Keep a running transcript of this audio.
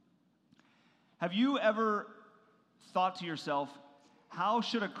Have you ever thought to yourself, how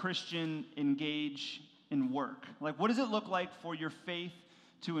should a Christian engage in work? Like, what does it look like for your faith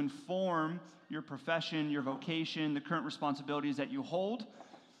to inform your profession, your vocation, the current responsibilities that you hold?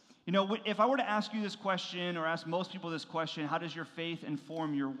 You know, if I were to ask you this question, or ask most people this question, how does your faith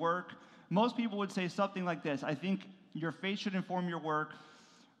inform your work? Most people would say something like this: I think your faith should inform your work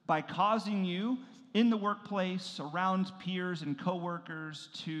by causing you in the workplace, around peers and coworkers,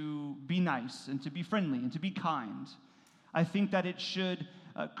 to be nice and to be friendly and to be kind. I think that it should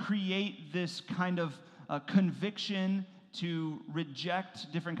create this kind of conviction to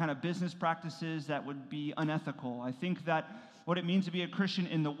reject different kind of business practices that would be unethical. I think that what it means to be a Christian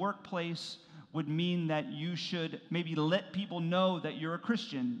in the workplace would mean that you should maybe let people know that you're a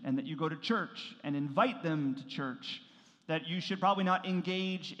Christian and that you go to church and invite them to church, that you should probably not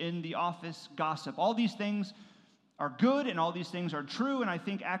engage in the office gossip. All these things are good and all these things are true, and I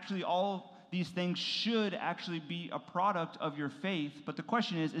think actually all these things should actually be a product of your faith. But the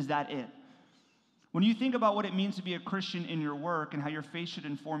question is that it? When you think about what it means to be a Christian in your work and how your faith should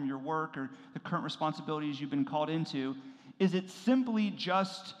inform your work or the current responsibilities you've been called into, is it simply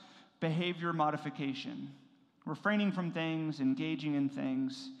just behavior modification? Refraining from things, engaging in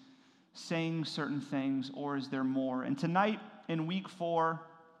things, saying certain things, or is there more? And tonight, in week 4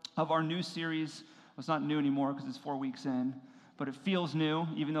 of our new series, well, it's not new anymore because it's 4 weeks in, but it feels new,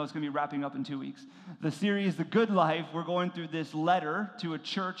 even though it's going to be wrapping up in 2 weeks. The series, The Good Life, we're going through this letter to a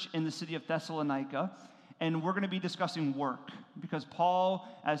church in the city of Thessalonica, and we're going to be discussing work, because Paul,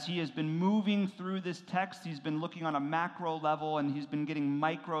 as he has been moving through this text, he's been looking on a macro level, and he's been getting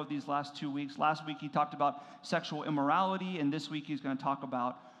micro these last 2 weeks. Last week, he talked about sexual immorality, and this week, he's going to talk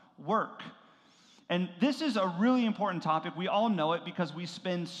about work. And this is a really important topic. We all know it because we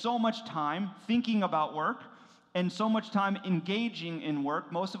spend so much time thinking about work and so much time engaging in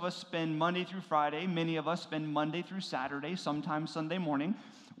work. Most of us spend Monday through Friday. Many of us spend Monday through Saturday, sometimes Sunday morning,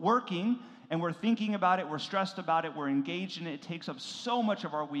 working, and we're thinking about it, we're stressed about it, we're engaged in it. It takes up so much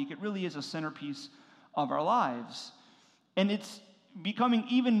of our week. It really is a centerpiece of our lives. And it's becoming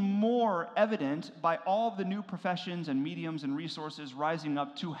even more evident by all the new professions and mediums and resources rising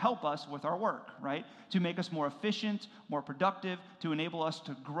up to help us with our work, right? To make us more efficient, more productive, to enable us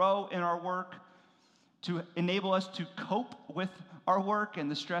to grow in our work, to enable us to cope with our work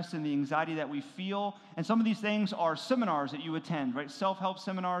and the stress and the anxiety that we feel. And some of these things are seminars that you attend, right? Self-help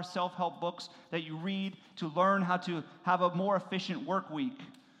seminars, self-help books that you read to learn how to have a more efficient work week,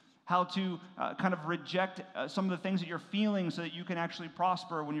 how to kind of reject some of the things that you're feeling so that you can actually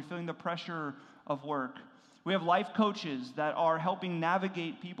prosper when you're feeling the pressure of work. We have life coaches that are helping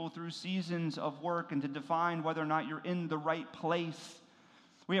navigate people through seasons of work and to define whether or not you're in the right place.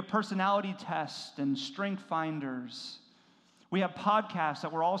 We have personality tests and strength finders. We have podcasts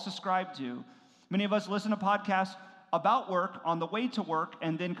that we're all subscribed to. Many of us listen to podcasts about work on the way to work,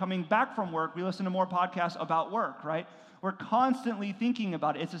 and then coming back from work, we listen to more podcasts about work, right? We're constantly thinking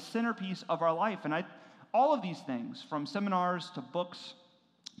about it. It's a centerpiece of our life. And all of these things, from seminars to books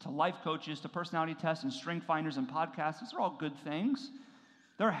to life coaches to personality tests and strength finders and podcasts, these are all good things.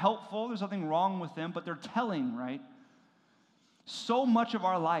 They're helpful. There's nothing wrong with them, but they're telling, right? So much of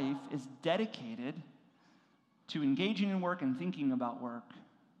our life is dedicated to engaging in work and thinking about work.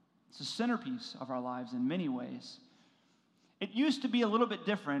 It's a centerpiece of our lives in many ways. It used to be a little bit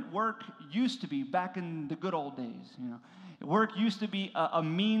different. Work used to be, back in the good old days, work used to be a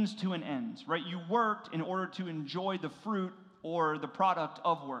means to an end, right? You worked in order to enjoy the fruit or the product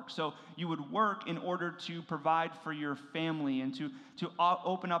of work. So you would work in order to provide for your family and to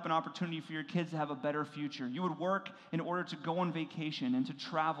open up an opportunity for your kids to have a better future. You would work in order to go on vacation and to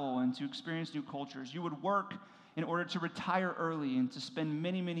travel and to experience new cultures. You would work in order to retire early and to spend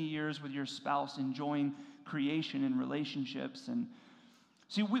many, many years with your spouse enjoying creation and relationships. And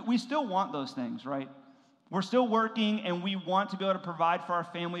see, we still want those things, right? We're still working, and we want to be able to provide for our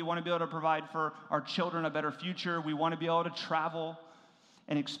family. We want to be able to provide for our children a better future. We want to be able to travel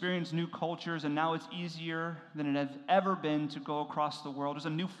and experience new cultures, and now it's easier than it has ever been to go across the world. There's a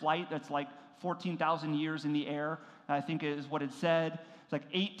new flight that's like 14,000 years in the air, I think is what it said. It's like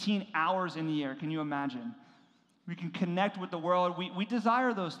 18 hours in the air. Can you imagine? We can connect with the world. We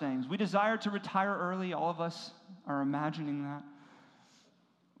desire those things. We desire to retire early. All of us are imagining that.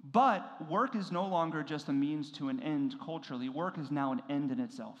 But work is no longer just a means to an end culturally. Work is now an end in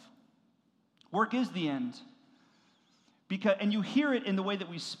itself. Work is the end. And you hear it in the way that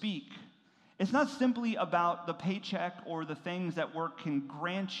we speak. It's not simply about the paycheck or the things that work can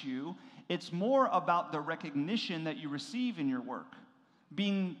grant you. It's more about the recognition that you receive in your work.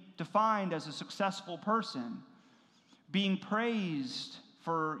 Being defined as a successful person. Being praised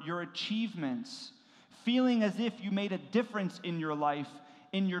for your achievements, feeling as if you made a difference in your life,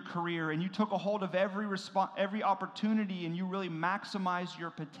 in your career, and you took a hold of every opportunity and you really maximized your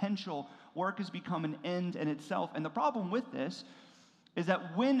potential. Work has become an end in itself. And the problem with this is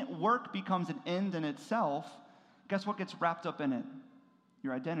that when work becomes an end in itself, guess what gets wrapped up in it?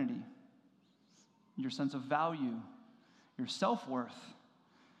 Your identity, your sense of value, your self-worth.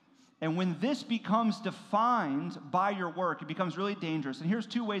 And when this becomes defined by your work, it becomes really dangerous. And here's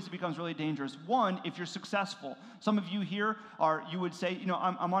two ways it becomes really dangerous. One, if you're successful. Some of you here you would say,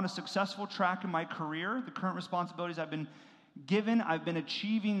 I'm on a successful track in my career. The current responsibilities I've been given, I've been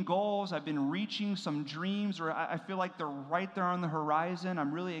achieving goals, I've been reaching some dreams, or I feel like they're right there on the horizon.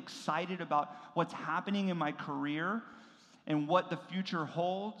 I'm really excited about what's happening in my career and what the future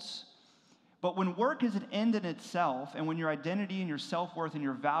holds. But when work is an end in itself, and when your identity and your self-worth and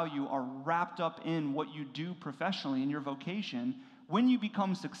your value are wrapped up in what you do professionally in your vocation, when you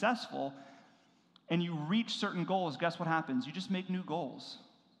become successful and you reach certain goals, guess what happens? You just make new goals.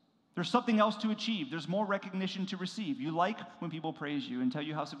 There's something else to achieve. There's more recognition to receive. You like when people praise you and tell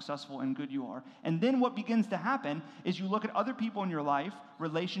you how successful and good you are. And then what begins to happen is you look at other people in your life,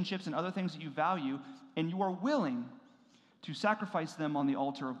 relationships and other things that you value, and you are willing to sacrifice them on the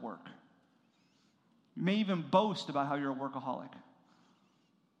altar of work. You may even boast about how you're a workaholic.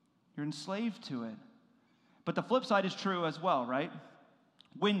 You're enslaved to it. But the flip side is true as well, right?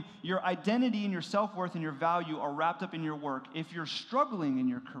 When your identity and your self-worth and your value are wrapped up in your work, if you're struggling in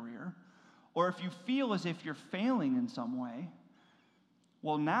your career, or if you feel as if you're failing in some way,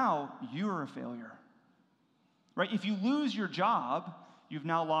 well, now you're a failure, right? If you lose your job, you've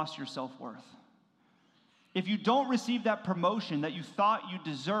now lost your self-worth. If you don't receive that promotion that you thought you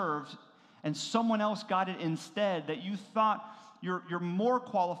deserved and someone else got it instead, that you thought you're more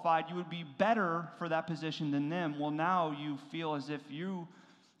qualified, you would be better for that position than them, well, now you feel as if you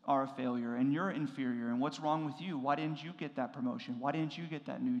are a failure and you're inferior, and what's wrong with you? Why didn't you get that promotion? Why didn't you get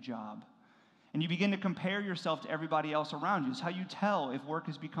that new job? And you begin to compare yourself to everybody else around you. It's how you tell if work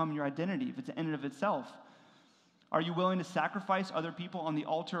has become your identity, if it's an end of itself. Are you willing to sacrifice other people on the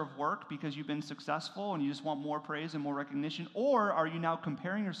altar of work because you've been successful and you just want more praise and more recognition? Or are you now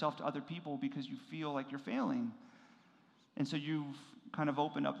comparing yourself to other people because you feel like you're failing? And so you've kind of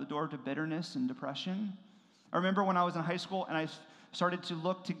opened up the door to bitterness and depression. I remember when I was in high school and I started to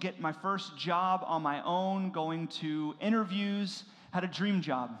look to get my first job on my own, going to interviews, had a dream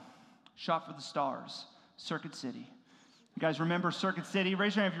job, shot for the stars, Circuit City. You guys remember Circuit City?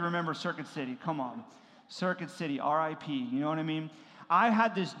 Raise your hand if you remember Circuit City. Come on. Circuit City, R.I.P., you know what I mean? I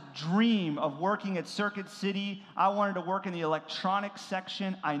had this dream of working at Circuit City. I wanted to work in the electronics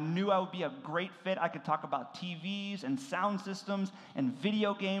section. I knew I would be a great fit. I could talk about TVs and sound systems and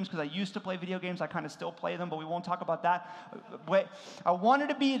video games because I used to play video games. I kind of still play them, but we won't talk about that. But I wanted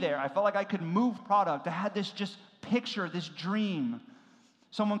to be there. I felt like I could move product. I had this just picture, this dream.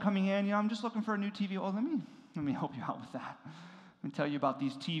 Someone coming in, I'm just looking for a new TV. Oh, let me help you out with that. Let me tell you about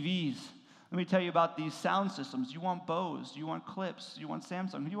these TVs. Let me tell you about these sound systems. You want Bose, you want Clips, you want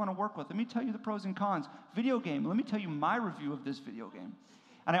Samsung, who do you want to work with? Let me tell you the pros and cons. Video game, let me tell you my review of this video game.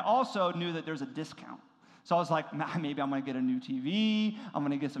 And I also knew that there's a discount. So I was like, maybe I'm going to get a new TV. I'm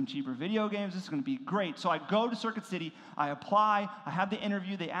going to get some cheaper video games. This is going to be great. So I go to Circuit City. I apply. I have the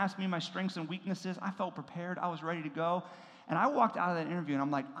interview. They ask me my strengths and weaknesses. I felt prepared. I was ready to go. And I walked out of that interview, and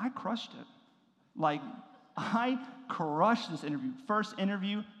I'm like, I crushed it. Like, I crushed this interview. First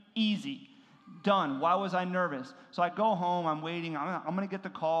interview, easy. Done. Why was I nervous? So I go home. I'm waiting. I'm going to get the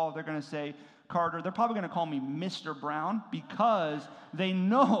call. They're going to say, Carter. They're probably going to call me Mr. Brown because they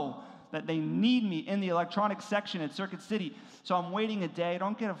know that they need me in the electronics section at Circuit City. So I'm waiting a day.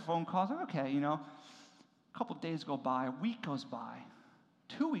 Don't get a phone call. I'm like, okay, a couple days go by. A week goes by.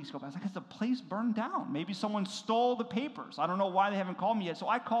 2 weeks go by. I was like, has the place burned down? Maybe someone stole the papers. I don't know why they haven't called me yet. So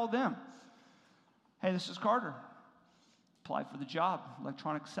I called them. Hey, this is Carter. Applied for the job,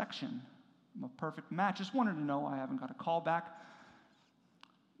 electronics section. I'm a perfect match. Just wanted to know I haven't got a call back.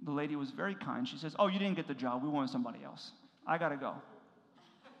 The lady was very kind. She says, oh, you didn't get the job. We wanted somebody else. I got to go.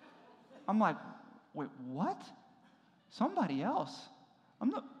 I'm like, wait, what? Somebody else?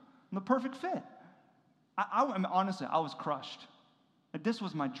 I'm the perfect fit. I mean, honestly, I was crushed. Like, this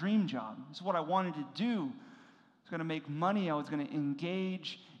was my dream job. This is what I wanted to do. I was going to make money. I was going to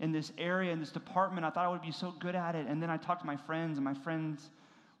engage in this area, in this department. I thought I would be so good at it. And then I talked to my friends, and my friends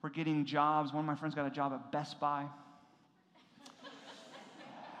were getting jobs. One of my friends got a job at Best Buy.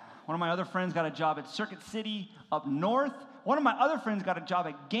 One of my other friends got a job at Circuit City up north. One of my other friends got a job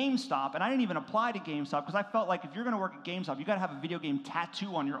at GameStop, and I didn't even apply to GameStop because I felt like if you're going to work at GameStop, you got to have a video game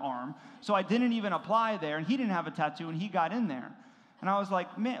tattoo on your arm. So I didn't even apply there, and he didn't have a tattoo, and he got in there. And I was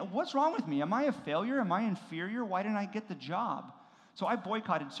like, man, what's wrong with me? Am I a failure? Am I inferior? Why didn't I get the job? So I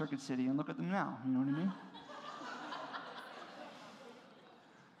boycotted Circuit City, and look at them now. You know what I mean?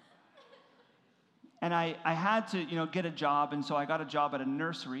 And I had to, get a job, and so I got a job at a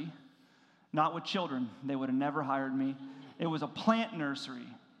nursery, not with children. They would have never hired me. It was a plant nursery.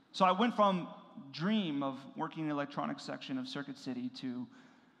 So I went from dream of working in the electronics section of Circuit City to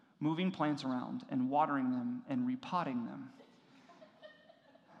moving plants around and watering them and repotting them.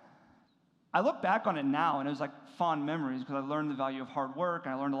 I look back on it now, and it was like fond memories because I learned the value of hard work,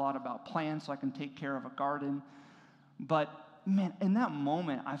 and I learned a lot about plants so I can take care of a garden. But man, in that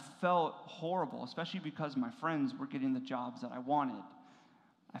moment, I felt horrible, especially because my friends were getting the jobs that I wanted.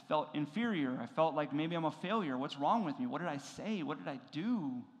 I felt inferior. I felt like maybe I'm a failure. What's wrong with me? What did I say? What did I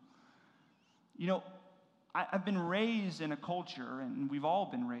do? I've been raised in a culture, and we've all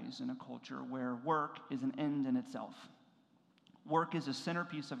been raised in a culture where work is an end in itself. Work is a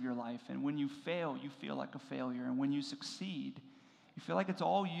centerpiece of your life, and when you fail, you feel like a failure. And when you succeed, you feel like it's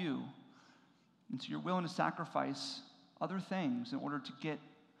all you. And so you're willing to sacrifice other things in order to get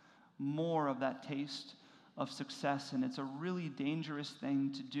more of that taste of success, and it's a really dangerous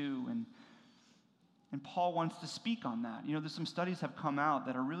thing to do, and Paul wants to speak on that. There's some studies have come out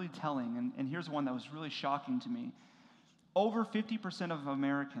that are really telling, and here's one that was really shocking to me. Over 50% of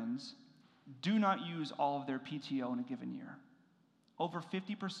Americans do not use all of their PTO in a given year. Over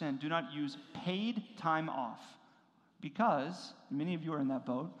 50% do not use paid time off because, many of you are in that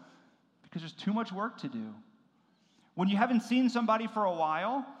boat, because there's too much work to do. When you haven't seen somebody for a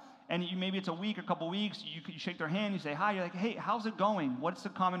while, and maybe it's a week, a couple weeks, you shake their hand, you say hi, you're like, hey, how's it going? What's the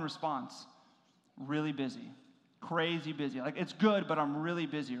common response? Really busy. Crazy busy. Like, it's good, but I'm really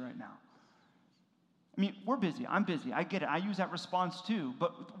busy right now. I mean, we're busy. I'm busy. I get it. I use that response too.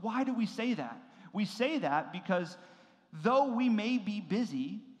 But why do we say that? We say that because though we may be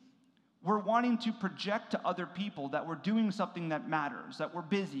busy, we're wanting to project to other people that we're doing something that matters, that we're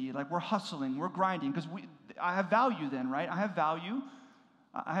busy, like we're hustling, we're grinding, because I have value then, right? I have value.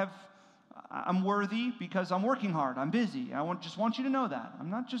 I'm worthy because I'm working hard. I'm busy. Just want you to know that. I'm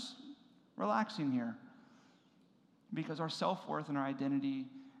not just relaxing here. Because our self-worth and our identity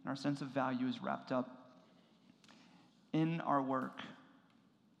and our sense of value is wrapped up in our work.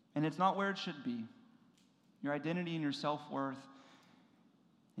 And it's not where it should be. Your identity and your self-worth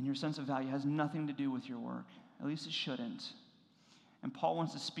and your sense of value has nothing to do with your work. At least it shouldn't. And Paul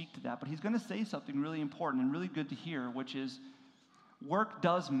wants to speak to that. But he's going to say something really important and really good to hear, which is work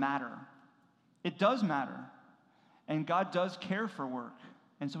does matter. It does matter. And God does care for work.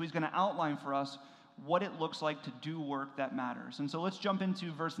 And so he's going to outline for us what it looks like to do work that matters. And so let's jump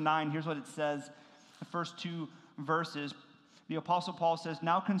into verse 9. Here's what it says, the first two verses. The Apostle Paul says,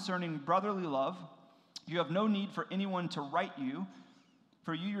 "Now concerning brotherly love, you have no need for anyone to write you,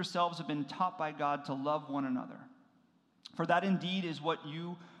 for you yourselves have been taught by God to love one another. For that indeed is what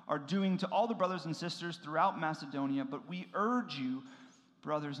you are doing to all the brothers and sisters throughout Macedonia, but we urge you,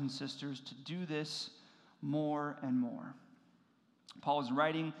 brothers and sisters, to do this more and more." Paul is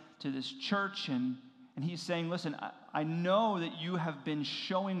writing to this church, and he's saying, listen, I know that you have been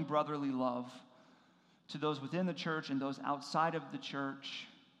showing brotherly love to those within the church and those outside of the church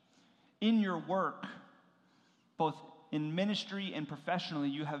in your work, both in ministry and professionally.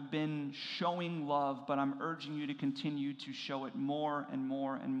 You have been showing love, but I'm urging you to continue to show it more and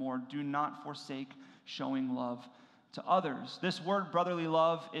more and more. Do not forsake showing love to others. This word, brotherly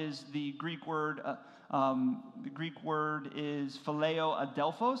love, is the Greek word. The Greek word is phileo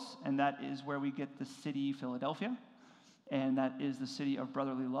adelphos, and that is where we get the city Philadelphia, and that is the city of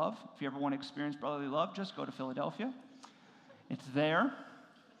brotherly love. If you ever want to experience brotherly love, just go to Philadelphia. It's there.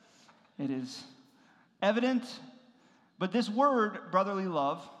 It is evident. But this word, brotherly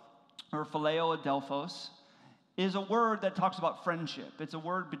love, or phileo adelphos, is a word that talks about friendship. It's a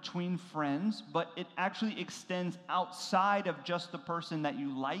word between friends, but it actually extends outside of just the person that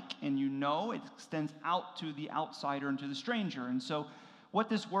you like and you know. It extends out to the outsider and to the stranger. And so what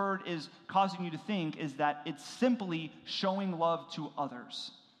this word is causing you to think is that it's simply showing love to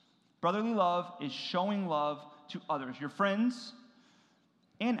others. Brotherly love is showing love to others, your friends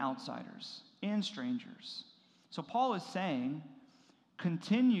and outsiders and strangers. So Paul is saying,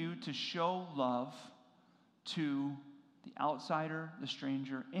 continue to show love to the outsider, the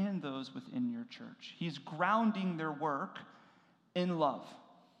stranger, and those within your church. He's grounding their work in love.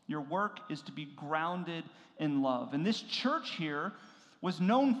 Your work is to be grounded in love. And this church here was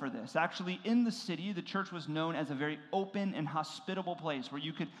known for this. Actually, in the city, the church was known as a very open and hospitable place where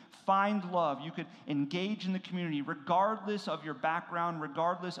you could find love, you could engage in the community, regardless of your background,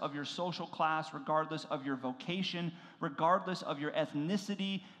 regardless of your social class, regardless of your vocation, regardless of your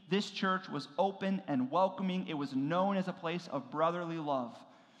ethnicity. This church was open and welcoming. It was known as a place of brotherly love.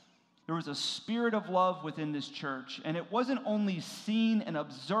 There was a spirit of love within this church, and it wasn't only seen and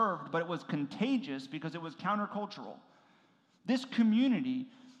observed, but it was contagious because it was countercultural. This community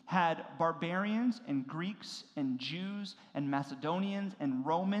had barbarians and Greeks and Jews and Macedonians and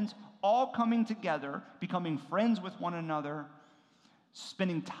Romans all coming together, becoming friends with one another,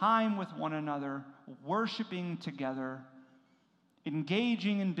 spending time with one another, worshiping together,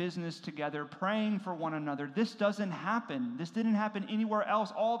 engaging in business together, praying for one another. This doesn't happen. This didn't happen anywhere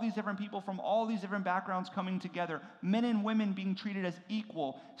else. All these different people from all these different backgrounds coming together, men and women being treated as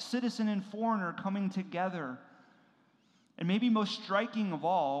equal, citizen and foreigner coming together. And maybe most striking of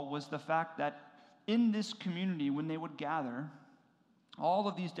all was the fact that in this community, when they would gather, all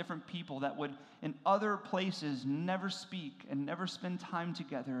of these different people that would in other places never speak and never spend time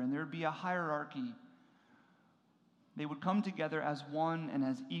together, and there would be a hierarchy, they would come together as one and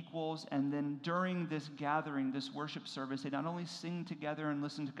as equals, and then during this gathering, this worship service, they not only sing together and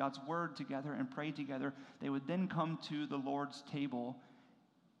listen to God's word together and pray together, they would then come to the Lord's table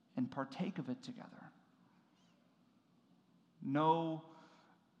and partake of it together. No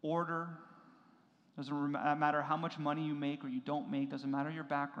order. Doesn't matter how much money you make or you don't make. Doesn't matter your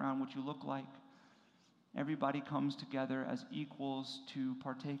background, what you look like. Everybody comes together as equals to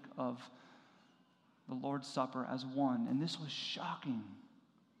partake of the Lord's Supper as one. And this was shocking.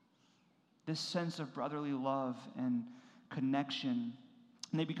 This sense of brotherly love and connection.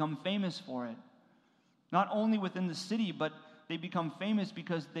 And they become famous for it. Not only within the city, but they become famous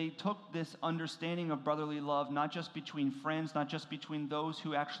because they took this understanding of brotherly love, not just between friends, not just between those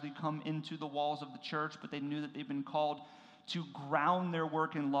who actually come into the walls of the church, but they knew that they've been called to ground their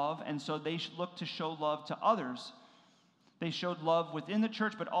work in love, and so they looked to show love to others. They showed love within the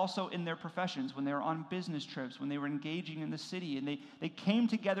church, but also in their professions, when they were on business trips, when they were engaging in the city, and they came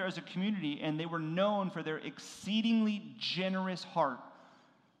together as a community, and they were known for their exceedingly generous heart.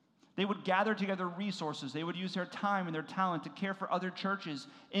 They would gather together resources. They would use their time and their talent to care for other churches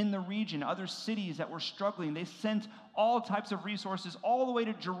in the region, other cities that were struggling. They sent all types of resources all the way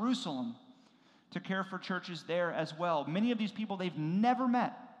to Jerusalem to care for churches there as well. Many of these people they've never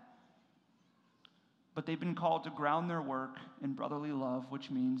met, but they've been called to ground their work in brotherly love, which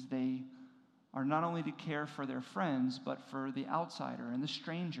means they are not only to care for their friends, but for the outsider and the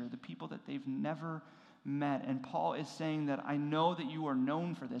stranger, the people that they've never met. And Paul is saying that I know that you are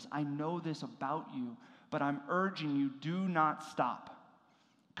known for this. I know this about you, but I'm urging you, do not stop.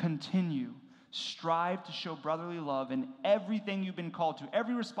 Continue. Strive to show brotherly love in everything you've been called to.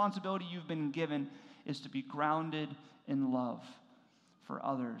 Every responsibility you've been given is to be grounded in love for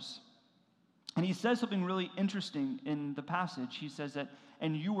others. And he says something really interesting in the passage. He says that,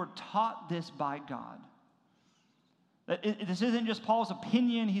 and you were taught this by God. This isn't just Paul's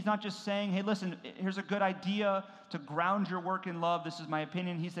opinion. He's not just saying, hey, listen, here's a good idea to ground your work in love. This is my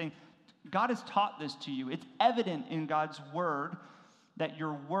opinion. He's saying, God has taught this to you. It's evident in God's word that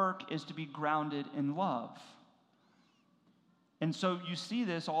your work is to be grounded in love. And so you see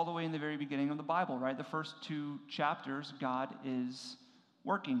this all the way in the very beginning of the Bible, right? The first 2 chapters, God is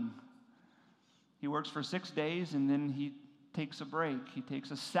working. He works for 6 days, and then he takes a break. He takes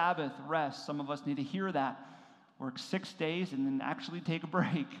a Sabbath rest. Some of us need to hear that. Work 6 days and then actually take a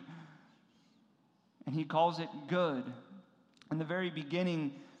break. And he calls it good. In the very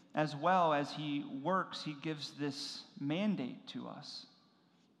beginning, as well as he works, he gives this mandate to us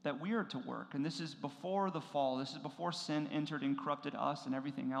that we are to work. And this is before the fall. This is before sin entered and corrupted us and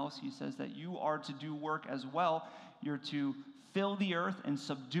everything else. He says that you are to do work as well. You're to fill the earth and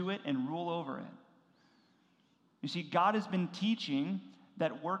subdue it and rule over it. You see, God has been teaching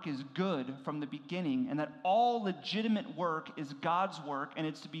that work is good from the beginning, and that all legitimate work is God's work, and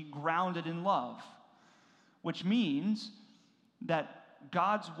it's to be grounded in love, which means that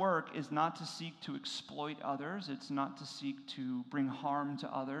God's work is not to seek to exploit others. It's not to seek to bring harm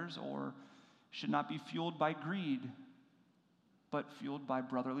to others, or should not be fueled by greed, but fueled by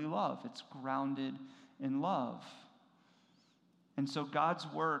brotherly love. It's grounded in love. And so God's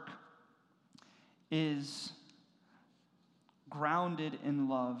work is grounded in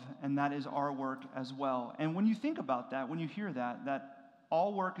love, and that is our work as well. And when you think about that, when you hear that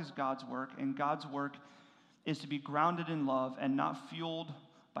all work is God's work, and God's work is to be grounded in love and not fueled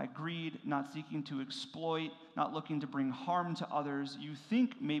by greed, not seeking to exploit, not looking to bring harm to others, you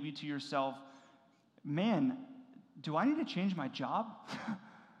think maybe to yourself, man, do I need to change my job?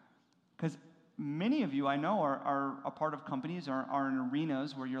 Because many of you I know are a part of companies, are in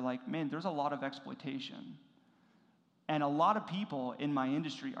arenas where you're like, man, there's a lot of exploitation. And a lot of people in my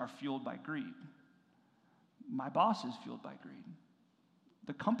industry are fueled by greed. My boss is fueled by greed.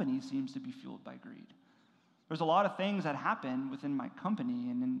 The company seems to be fueled by greed. There's a lot of things that happen within my company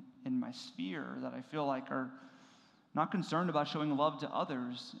and in my sphere that I feel like are not concerned about showing love to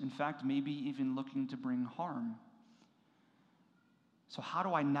others. In fact, maybe even looking to bring harm. So how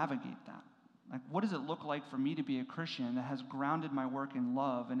do I navigate that? Like, what does it look like for me to be a Christian that has grounded my work in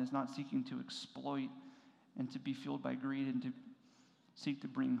love and is not seeking to exploit and to be fueled by greed and to seek to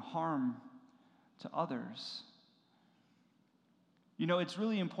bring harm to others? You know, it's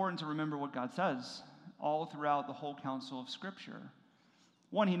really important to remember what God says all throughout the whole counsel of Scripture.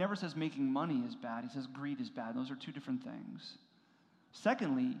 One, he never says making money is bad. He says greed is bad. Those are two different things.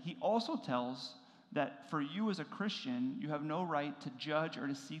 Secondly, he also tells that for you as a Christian, you have no right to judge or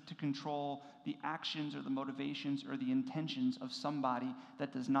to seek to control the actions or the motivations or the intentions of somebody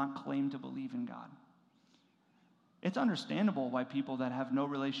that does not claim to believe in God. It's understandable why people that have no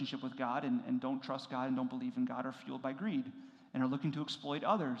relationship with God and don't trust God and don't believe in God are fueled by greed and are looking to exploit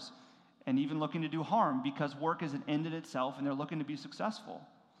others and even looking to do harm because work is an end in itself and they're looking to be successful.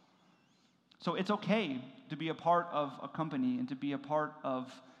 So it's okay to be a part of a company and to be a part of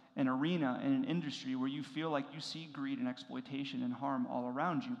an arena and an industry where you feel like you see greed and exploitation and harm all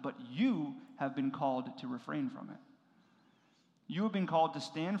around you, but you have been called to refrain from it. You have been called to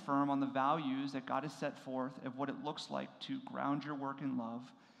stand firm on the values that God has set forth of what it looks like to ground your work in love.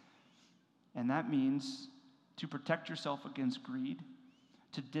 And that means to protect yourself against greed,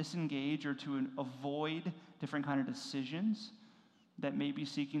 to disengage or to avoid different kind of decisions that may be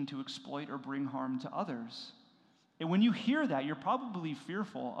seeking to exploit or bring harm to others. And when you hear that, you're probably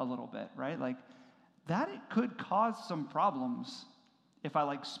fearful a little bit, right? Like, that it could cause some problems if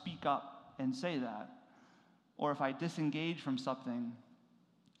I speak up and say that. Or if I disengage from something.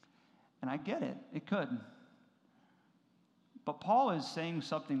 And I get it, it could. But Paul is saying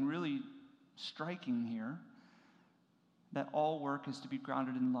something really striking here, that all work is to be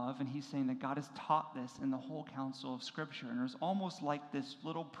grounded in love, and he's saying that God has taught this in the whole counsel of Scripture. And there's almost like this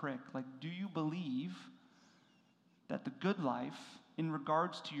little prick, like, do you believe that the good life in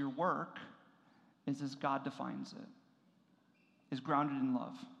regards to your work is as God defines it, is grounded in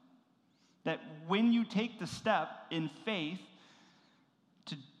love? That when you take the step in faith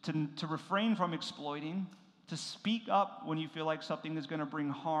to refrain from exploiting, to speak up when you feel like something is going to bring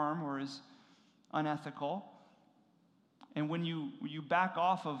harm or is unethical, and when you back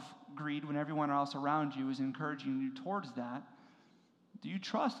off of greed when everyone else around you is encouraging you towards that, do you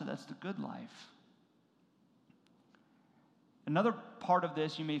trust that that's the good life? Another part of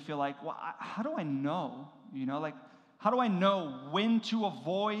this, you may feel like, well, how do I know? How do I know when to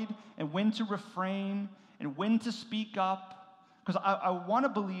avoid and when to refrain and when to speak up? Because I want to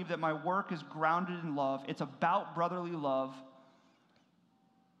believe that my work is grounded in love. It's about brotherly love.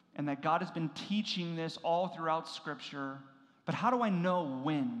 And that God has been teaching this all throughout Scripture. But how do I know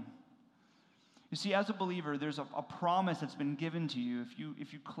when? You see, as a believer, there's a promise that's been given to you.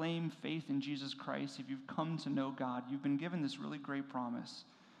 If you claim faith in Jesus Christ, if you've come to know God, you've been given this really great promise.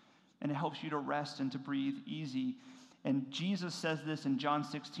 And it helps you to rest and to breathe easy. And Jesus says this in John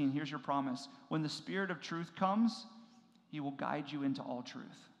 16. Here's your promise. When the Spirit of truth comes, he will guide you into all truth.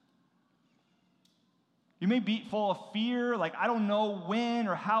 You may be full of fear, like, I don't know when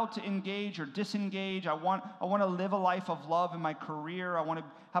or how to engage or disengage. I want to live a life of love in my career. I want to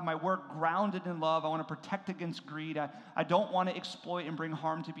have my work grounded in love. I want to protect against greed. I don't want to exploit and bring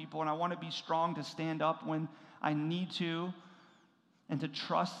harm to people. And I want to be strong to stand up when I need to. And to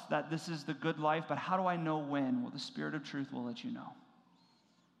trust that this is the good life. But how do I know when? Well, the Spirit of truth will let you know.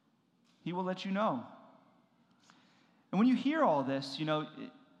 He will let you know. And when you hear all this,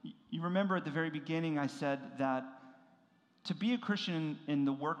 you remember at the very beginning I said that to be a Christian in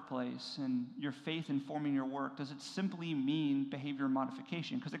the workplace and your faith informing your work, does it simply mean behavior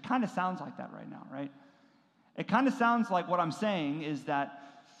modification? Because it kind of sounds like that right now, right? It kind of sounds like what I'm saying is that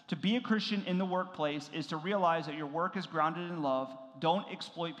to be a Christian in the workplace is to realize that your work is grounded in love, don't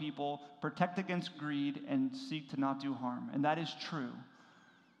exploit people, protect against greed, and seek to not do harm. And that is true.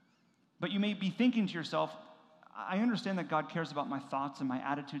 But you may be thinking to yourself, I understand that God cares about my thoughts and my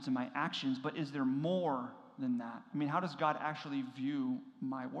attitudes and my actions, but is there more than that? I mean, how does God actually view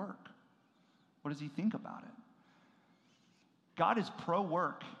my work? What does he think about it? God is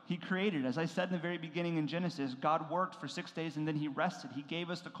pro-work. He created, as I said in the very beginning in Genesis, God worked for 6 days and then he rested. He gave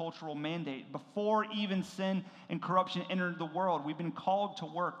us the cultural mandate. Before even sin and corruption entered the world, we've been called to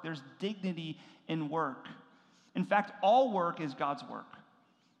work. There's dignity in work. In fact, all work is God's work.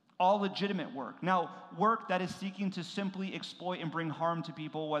 All legitimate work. Now, work that is seeking to simply exploit and bring harm to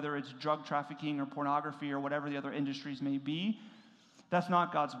people, whether it's drug trafficking or pornography or whatever the other industries may be, that's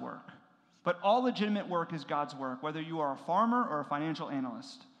not God's work. But all legitimate work is God's work, whether you are a farmer or a financial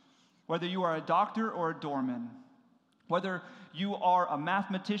analyst, whether you are a doctor or a doorman, whether you are a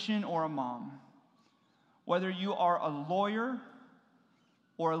mathematician or a mom, whether you are a lawyer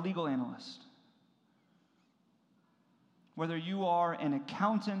or a legal analyst, whether you are an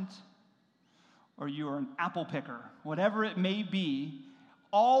accountant or you are an apple picker, whatever it may be,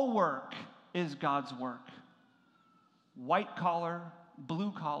 all work is God's work. White collar,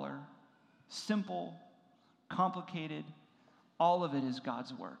 blue collar, simple, complicated, all of it is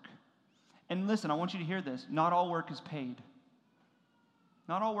God's work. And listen, I want you to hear this. Not all work is paid.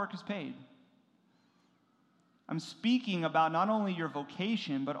 Not all work is paid. I'm speaking about not only your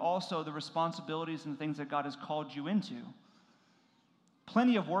vocation, but also the responsibilities and things that God has called you into.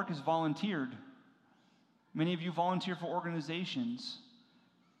 Plenty of work is volunteered. Many of you volunteer for organizations.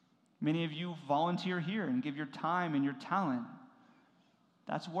 Many of you volunteer here and give your time and your talent.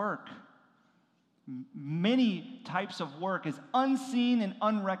 That's work. Many types of work is unseen and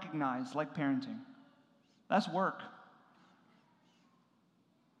unrecognized, like parenting. That's work.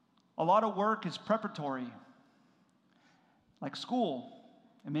 A lot of work is preparatory, like school.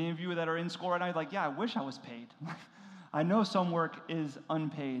 And many of you that are in school right now are like, yeah, I wish I was paid. I know some work is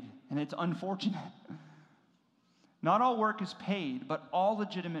unpaid, and it's unfortunate. Not all work is paid, but all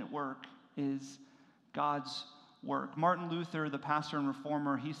legitimate work is God's work. Martin Luther, the pastor and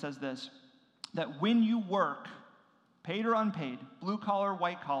reformer, he says this, that when you work, paid or unpaid, blue collar,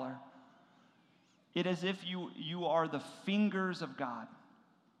 white collar, it is as if you are the fingers of God.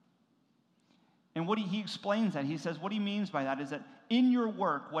 And what he explains that, he says what he means by that is that in your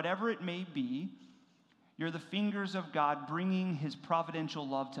work, whatever it may be, you're the fingers of God bringing his providential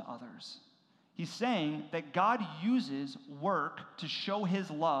love to others. He's saying that God uses work to show his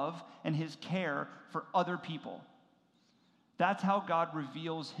love and his care for other people. That's how God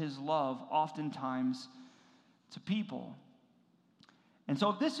reveals his love oftentimes to people. And so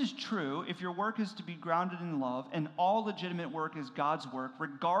if this is true, if your work is to be grounded in love and all legitimate work is God's work,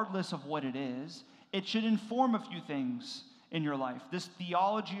 regardless of what it is, it should inform a few things in your life. This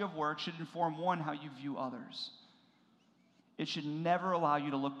theology of work should inform, one, how you view others. It should never allow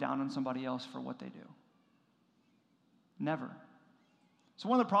you to look down on somebody else for what they do. Never. So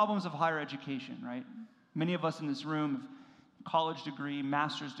one of the problems of higher education, right? Many of us in this room have a college degree,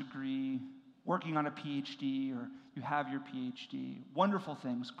 master's degree, working on a PhD, or you have your PhD. Wonderful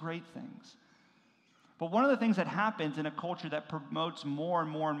things, great things. But one of the things that happens in a culture that promotes more and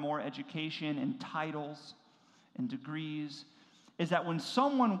more and more education and titles and degrees is that when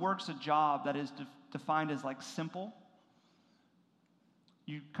someone works a job that is defined as like simple,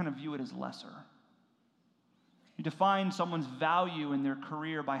 you kind of view it as lesser. You define someone's value in their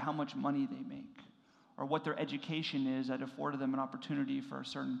career by how much money they make or what their education is that afforded them an opportunity for a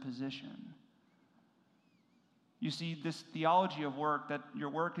certain position. You see, this theology of work, that your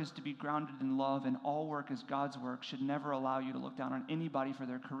work is to be grounded in love and all work is God's work, should never allow you to look down on anybody for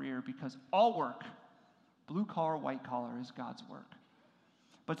their career, because all work, blue collar, white collar, is God's work.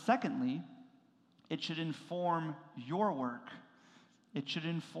 But secondly, it should inform your work. It should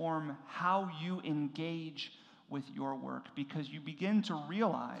inform how you engage with your work, because you begin to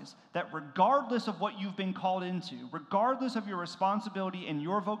realize that regardless of what you've been called into, regardless of your responsibility and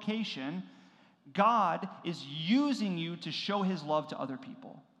your vocation, God is using you to show his love to other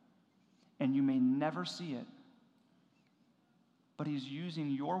people. And you may never see it, but he's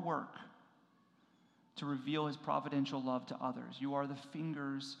using your work to reveal his providential love to others. You are the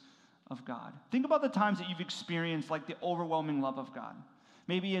fingers of God. Think about the times that you've experienced like the overwhelming love of God.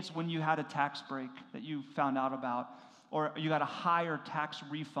 Maybe it's when you had a tax break that you found out about, or you got a higher tax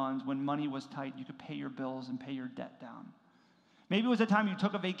refund when money was tight. You could pay your bills and pay your debt down. Maybe it was a time you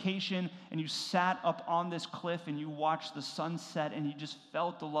took a vacation and you sat up on this cliff and you watched the sunset and you just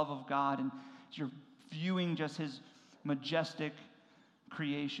felt the love of God and you're viewing just his majestic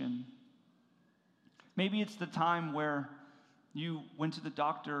creation. Maybe it's the time where you went to the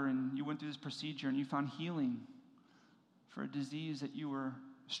doctor and you went through this procedure and you found healing for a disease that you were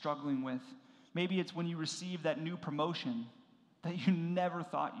struggling with. Maybe it's when you received that new promotion that you never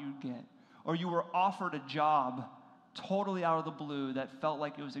thought you'd get, or you were offered a job totally out of the blue that felt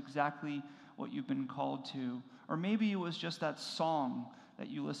like it was exactly what you've been called to. Or maybe it was just that song that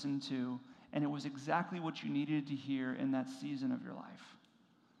you listened to and it was exactly what you needed to hear in that season of your life.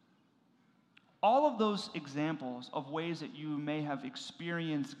 All of those examples of ways that you may have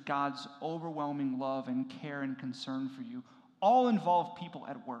experienced God's overwhelming love and care and concern for you all involve people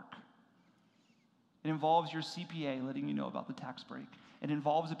at work. It involves your CPA letting you know about the tax break. It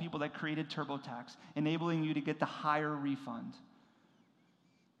involves the people that created TurboTax, enabling you to get the higher refund.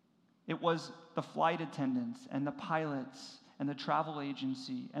 It was the flight attendants and the pilots and the travel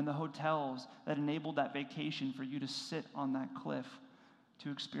agency and the hotels that enabled that vacation for you to sit on that cliff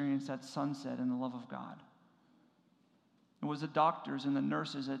to experience that sunset and the love of God. It was the doctors and the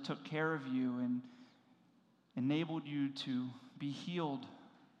nurses that took care of you and enabled you to be healed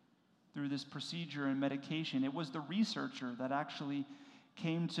through this procedure and medication. It was the researcher that actually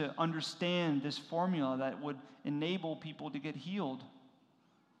came to understand this formula that would enable people to get healed.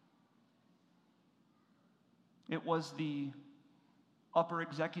 It was the upper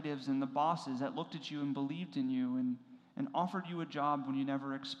executives and the bosses that looked at you and believed in you and offered you a job when you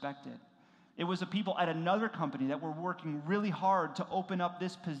never expected. It was the people at another company that were working really hard to open up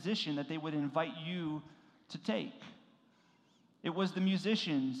this position that they would invite you to take. It was the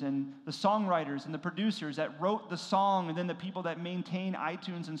musicians and the songwriters and the producers that wrote the song, and then the people that maintain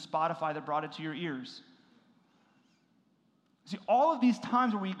iTunes and Spotify that brought it to your ears. See, all of these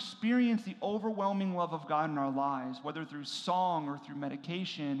times where we experience the overwhelming love of God in our lives, whether through song or through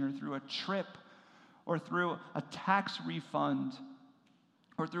medication or through a trip or through a tax refund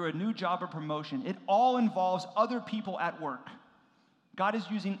or through a new job or promotion, it all involves other people at work. God is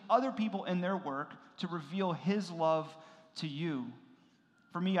using other people in their work to reveal his love to you.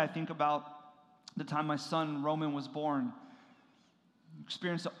 For me, I think about the time my son Roman was born. I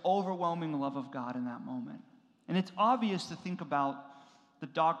experienced the overwhelming love of God in that moment. And it's obvious to think about the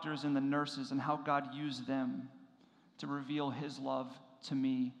doctors and the nurses and how God used them to reveal his love to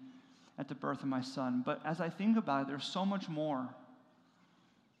me at the birth of my son. But as I think about it, there's so much more.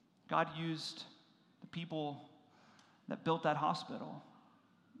 God used the people that built that hospital,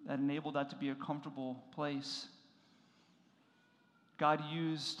 that enabled that to be a comfortable place. God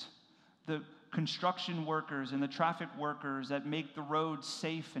used the construction workers and the traffic workers that make the roads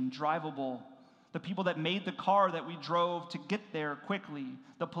safe and drivable, the people that made the car that we drove to get there quickly,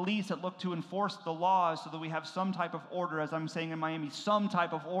 the police that look to enforce the laws so that we have some type of order, as I'm saying in Miami, some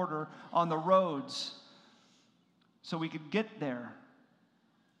type of order on the roads so we could get there.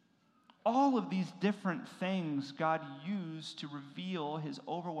 All of these different things God used to reveal his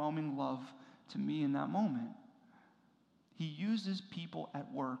overwhelming love to me in that moment. He uses people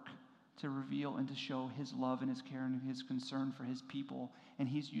at work to reveal and to show his love and his care and his concern for his people. And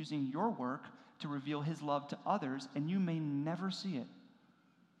he's using your work to reveal his love to others, and you may never see it.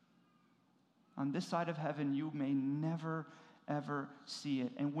 On this side of heaven, you may never, ever see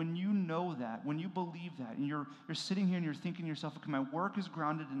it. And when you know that, when you believe that, and you're sitting here and you're thinking to yourself, okay, my work is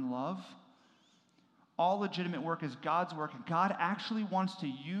grounded in love. All legitimate work is God's work. God actually wants to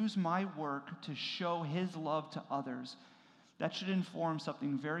use my work to show his love to others. That should inform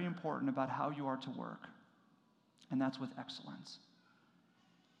something very important about how you are to work, and that's with excellence.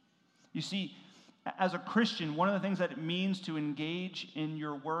 You see, as a Christian, one of the things that it means to engage in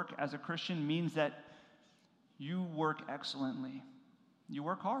your work as a Christian means that you work excellently. You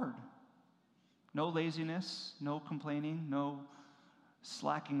work hard. No laziness, no complaining, no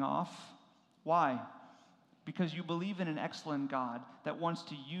slacking off. Why? Because you believe in an excellent God that wants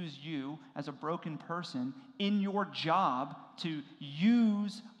to use you as a broken person in your job to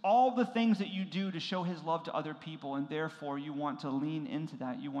use all the things that you do to show his love to other people, and therefore you want to lean into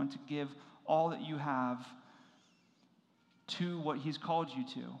that. You want to give all that you have to what he's called you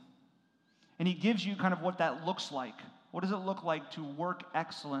to. And he gives you kind of what that looks like. What does it look like to work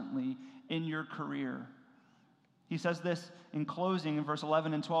excellently in your career? He says this in closing in verse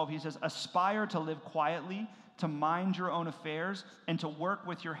 11 and 12. He says, aspire to live quietly, to mind your own affairs, and to work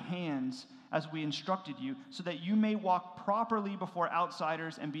with your hands as we instructed you, so that you may walk properly before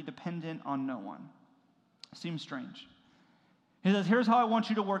outsiders and be dependent on no one. Seems strange. He says, here's how I want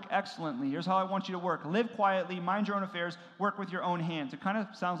you to work excellently. Here's how I want you to work. Live quietly, mind your own affairs, work with your own hands. It kind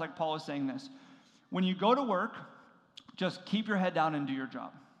of sounds like Paul is saying this. When you go to work, just keep your head down and do your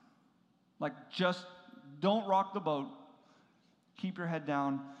job. Like, just don't rock the boat. Keep your head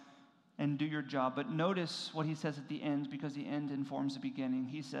down and do your job. But notice what he says at the end, because the end informs the beginning.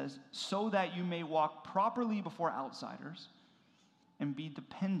 He says, so that you may walk properly before outsiders and be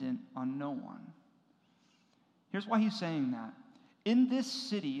dependent on no one. Here's why he's saying that. In this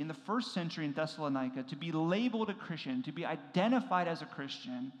city, in the first century in Thessalonica, to be labeled a Christian, to be identified as a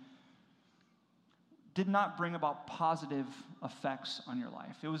Christian, did not bring about positive effects on your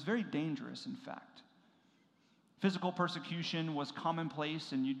life. It was very dangerous, in fact. Physical persecution was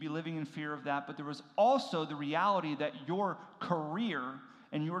commonplace, and you'd be living in fear of that, but there was also the reality that your career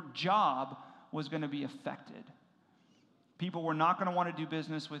and your job was going to be affected. People were not going to want to do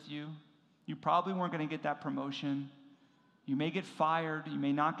business with you. You probably weren't going to get that promotion. You may get fired. You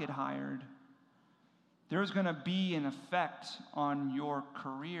may not get hired. There's going to be an effect on your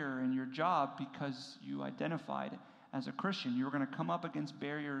career and your job because you identified as a Christian. You're going to come up against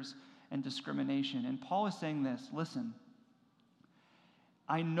barriers and discrimination. And Paul is saying this, listen,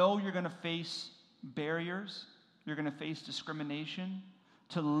 I know you're going to face barriers. You're going to face discrimination.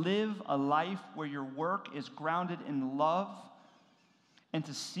 To live a life where your work is grounded in love and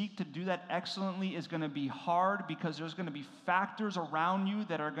to seek to do that excellently is going to be hard because there's going to be factors around you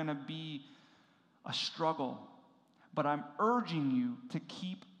that are going to be a struggle. But I'm urging you to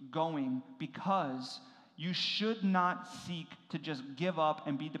keep going because you should not seek to just give up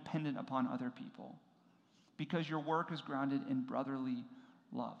and be dependent upon other people because your work is grounded in brotherly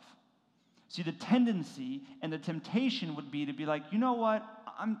love. See, the tendency and the temptation would be to be like, you know what?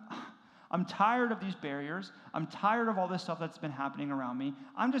 I'm tired of these barriers. I'm tired of all this stuff that's been happening around me.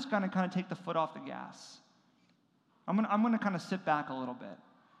 I'm just going to kind of take the foot off the gas. I'm going to kind of sit back a little bit.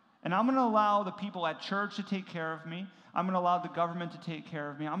 And I'm going to allow the people at church to take care of me. I'm going to allow the government to take care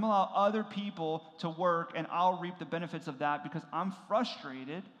of me. I'm going to allow other people to work, and I'll reap the benefits of that because I'm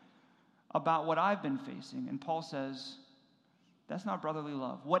frustrated about what I've been facing. And Paul says, that's not brotherly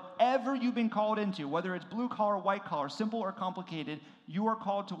love. Whatever you've been called into, whether it's blue collar, white collar, simple or complicated, you are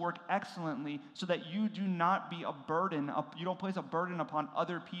called to work excellently so that you do not be a burden. You don't place a burden upon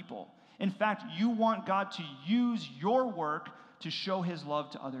other people. In fact, you want God to use your work to show his love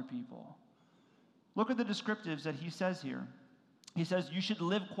to other people. Look at the descriptives that he says here. He says you should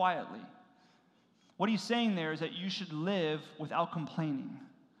live quietly. What he's saying there is that you should live without complaining.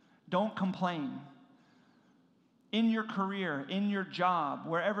 Don't complain. In your career, in your job,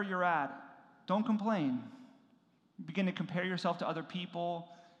 wherever you're at, don't complain. You begin to compare yourself to other people,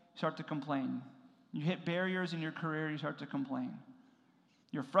 you start to complain. You hit barriers in your career, you start to complain.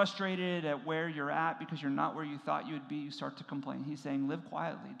 You're frustrated at where you're at because you're not where you thought you would be, you start to complain. He's saying, live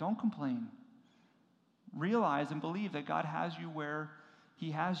quietly. Don't complain. Realize and believe that God has you where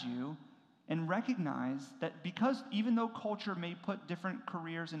he has you, and recognize that because even though culture may put different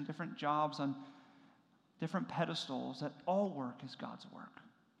careers and different jobs on different pedestals, that all work is God's work.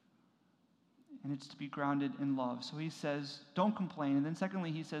 And it's to be grounded in love. So he says, don't complain. And then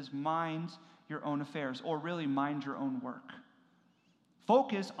secondly, he says, mind your own affairs, or really mind your own work.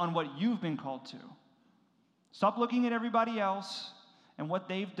 Focus on what you've been called to. Stop looking at everybody else and what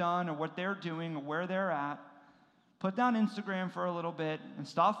they've done or what they're doing or where they're at. Put down Instagram for a little bit and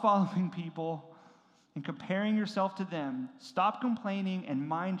stop following people and comparing yourself to them. Stop complaining and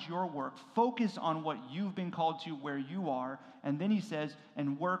mind your work. Focus on what you've been called to where you are. And then he says,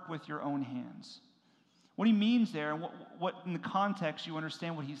 and work with your own hands. What he means there, and what in the context you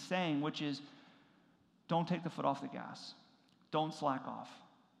understand what he's saying, which is don't take the foot off the gas. Don't slack off.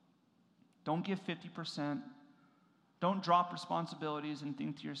 Don't give 50%. Don't drop responsibilities and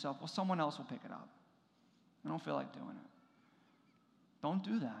think to yourself, well, someone else will pick it up. I don't feel like doing it. Don't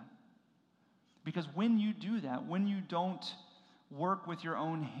do that. Because when you do that, when you don't work with your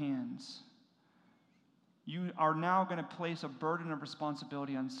own hands, you are now going to place a burden of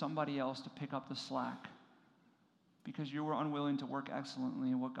responsibility on somebody else to pick up the slack because you were unwilling to work excellently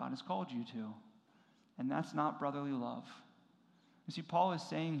in what God has called you to. And that's not brotherly love. You see, Paul is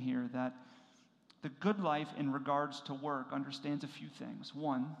saying here that the good life in regards to work understands a few things.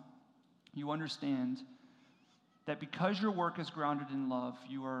 One, you understand that because your work is grounded in love,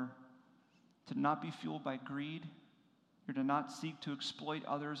 you are to not be fueled by greed. You're to not seek to exploit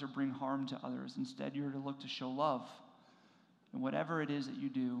others or bring harm to others. Instead, you're to look to show love in whatever it is that you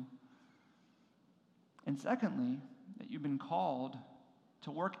do. And secondly, that you've been called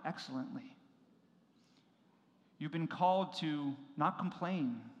to work excellently. You've been called to not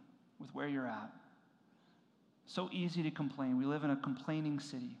complain with where you're at. So easy to complain. We live in a complaining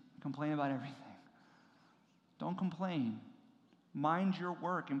city. Complain about everything. Don't complain. Mind your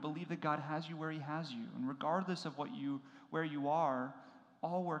work and believe that God has you where he has you. And regardless of where you are,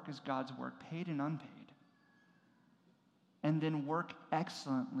 all work is God's work, paid and unpaid. And then work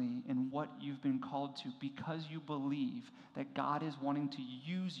excellently in what you've been called to because you believe that God is wanting to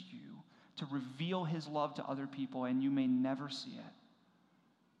use you to reveal his love to other people, and you may never see it.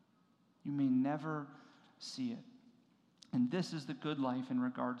 You may never see it. And this is the good life in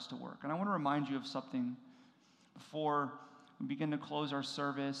regards to work. And I want to remind you of something before we begin to close our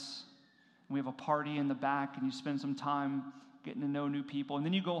service. We have a party in the back, and you spend some time getting to know new people, and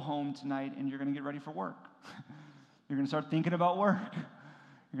then you go home tonight, and you're going to get ready for work. You're going to start thinking about work.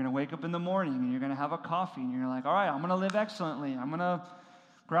 You're going to wake up in the morning and you're going to have a coffee and you're like, all right, I'm going to live excellently. I'm going to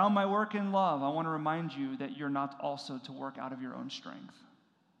ground my work in love. I want to remind you that you're not also to work out of your own strength.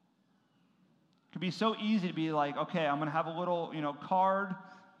 It could be so easy to be like, okay, I'm going to have a little, card.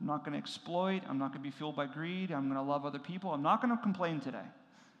 I'm not going to exploit. I'm not going to be fueled by greed. I'm going to love other people. I'm not going to complain today.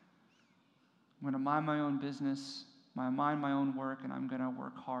 I'm going to mind my own business, mind my own work, and I'm going to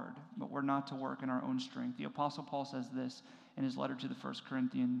work hard. But we're not to work in our own strength. The Apostle Paul says this in his letter to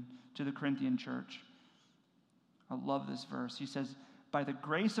the Corinthian church. I love this verse. He says, by the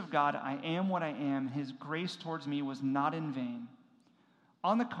grace of God, I am what I am. His grace towards me was not in vain.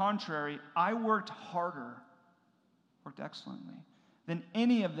 On the contrary, I worked harder, worked excellently, than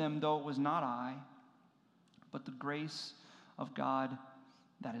any of them, though it was not I, but the grace of God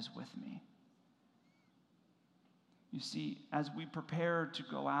that is with me. You see, as we prepare to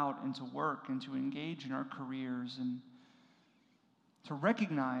go out and to work and to engage in our careers and to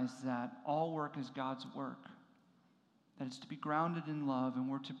recognize that all work is God's work, that it's to be grounded in love and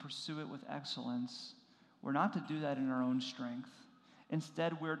we're to pursue it with excellence, we're not to do that in our own strength.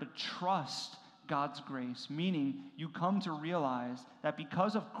 Instead, we're to trust God's grace, meaning you come to realize that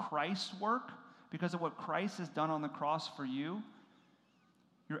because of Christ's work, because of what Christ has done on the cross for you,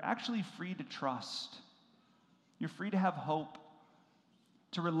 you're actually free to trust. You're free to have hope,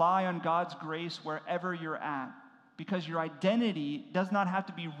 to rely on God's grace wherever you're at, because your identity does not have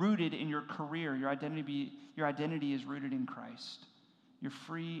to be rooted in your career. Your identity is rooted in Christ. You're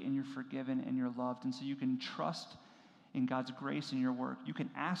free and you're forgiven and you're loved, and so you can trust in God's grace in your work. You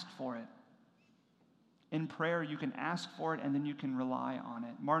can ask for it. In prayer, you can ask for it, and then you can rely on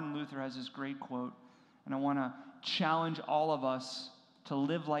it. Martin Luther has this great quote, and I want to challenge all of us to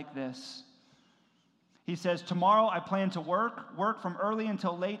live like this. He says, tomorrow I plan to work from early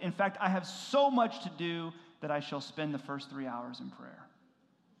until late. In fact, I have so much to do that I shall spend the first 3 hours in prayer.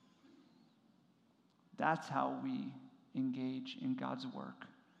 That's how we engage in God's work.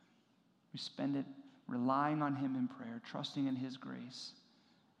 We spend it relying on Him in prayer, trusting in His grace,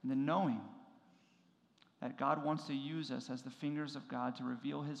 and then knowing that God wants to use us as the fingers of God to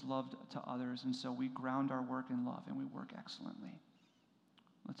reveal His love to others, and so we ground our work in love and we work excellently.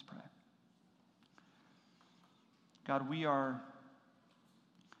 Let's pray. God, we are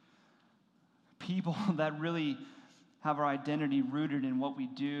people that really have our identity rooted in what we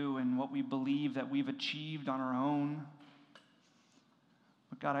do and what we believe that we've achieved on our own.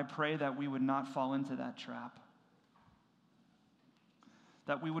 But God, I pray that we would not fall into that trap.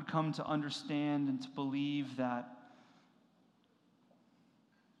 That we would come to understand and to believe that,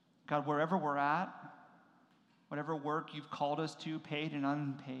 God, wherever we're at, whatever work you've called us to, paid and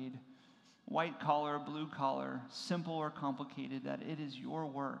unpaid, white collar, blue collar, simple or complicated, that it is your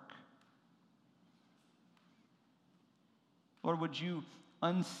work. Lord, would you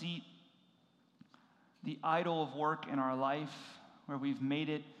unseat the idol of work in our life, where we've made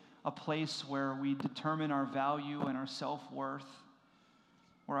it a place where we determine our value and our self-worth,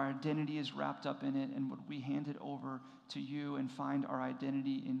 where our identity is wrapped up in it, and would we hand it over to you and find our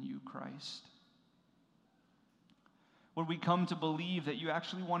identity in you, Christ? Would we come to believe that you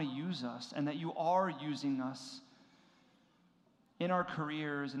actually want to use us and that you are using us in our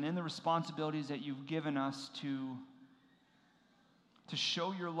careers and in the responsibilities that you've given us to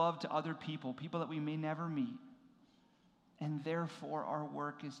show your love to other people, people that we may never meet. And therefore, our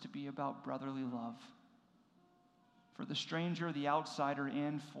work is to be about brotherly love for the stranger, the outsider,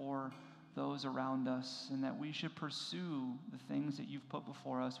 and for those around us, and that we should pursue the things that you've put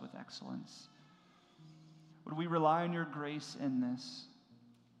before us with excellence. Would we rely on your grace in this?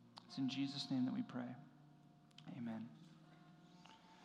 It's in Jesus' name that we pray. Amen.